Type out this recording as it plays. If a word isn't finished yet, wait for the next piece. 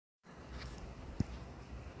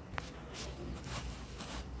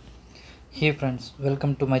Hey friends,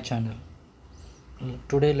 welcome to my channel.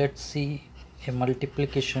 Today let's see a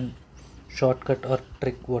multiplication shortcut or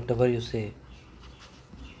trick, whatever you say.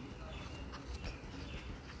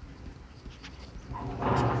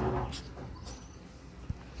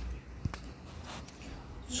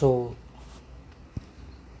 So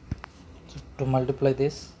to multiply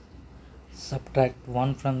this, subtract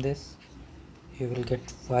 1 from this, you will get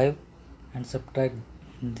 5, and subtract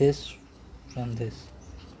this from this,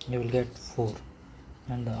 you will get 4,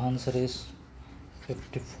 and the answer is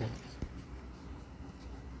 54.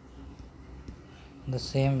 The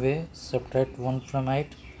same way, subtract 1 from 8,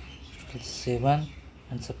 it is 7,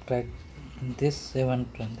 and subtract this 7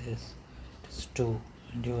 from this, it is 2,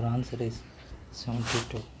 and your answer is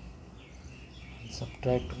 72. And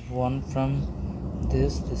subtract 1 from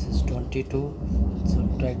this is 22,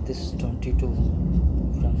 subtract this 22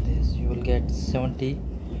 from this, you will get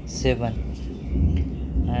 77,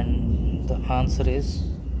 and the answer is,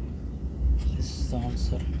 this is the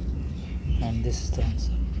answer, and this is the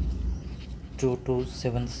answer,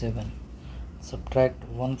 2277. Subtract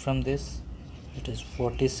 1 from this, it is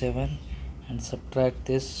 47, and subtract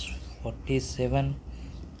this 47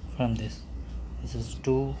 from this is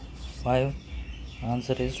 2 5,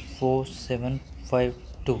 answer is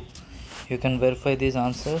 4752. You can verify these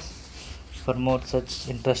answers. For more such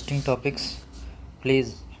interesting topics,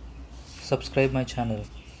 please subscribe my channel.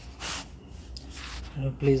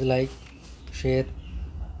 Please like, share,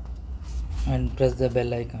 and press the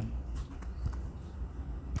bell icon.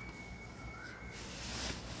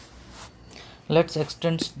 Let's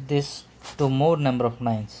extend this to more number of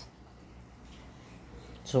 9s.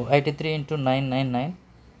 So 83 into 999,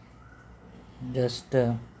 just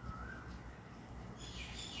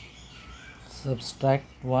subtract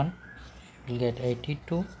 1, you will get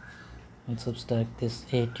 82, and subtract this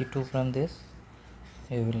 82 from this,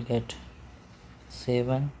 you will get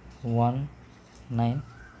 719,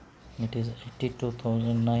 it is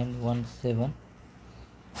 82,917,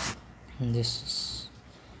 and this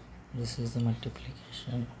is the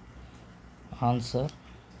multiplication answer.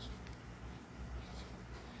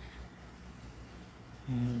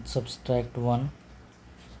 And subtract 1,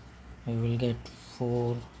 you will get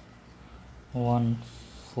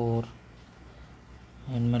 414,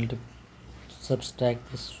 and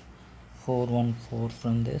subtract this 414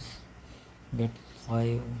 from this, get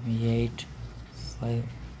 585,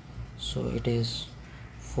 so it is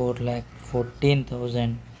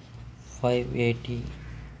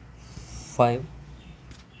 4,14,585.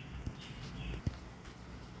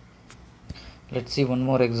 Let's see one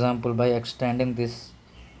more example by extending this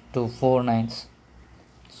to 4 9s.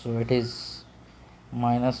 So it is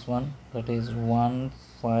 -1, that is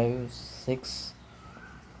 156,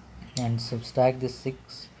 and subtract this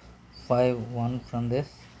 651 from this,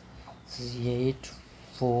 is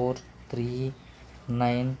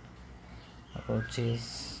 8439, which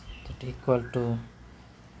is that equal to,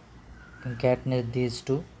 concatenate these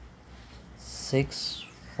two,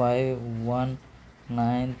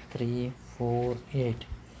 6519348,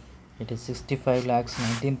 it is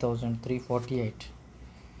 65,19,348.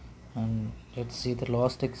 And let's see the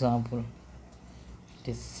last example. It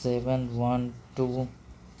is 712,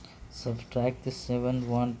 subtract the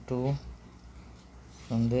 712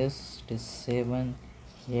 from this, it is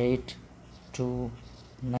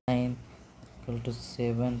 7829 equal to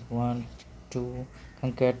 712,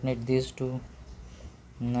 concatenate these two,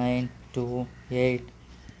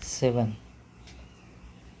 9287,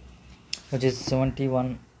 which is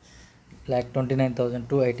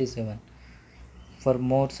 71,29,287. For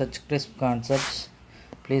more such crisp concepts,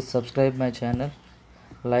 please subscribe my channel,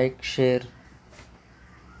 like, share,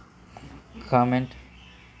 comment,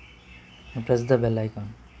 and press the bell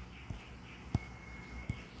icon.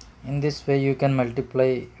 In this way you can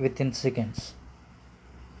multiply within seconds.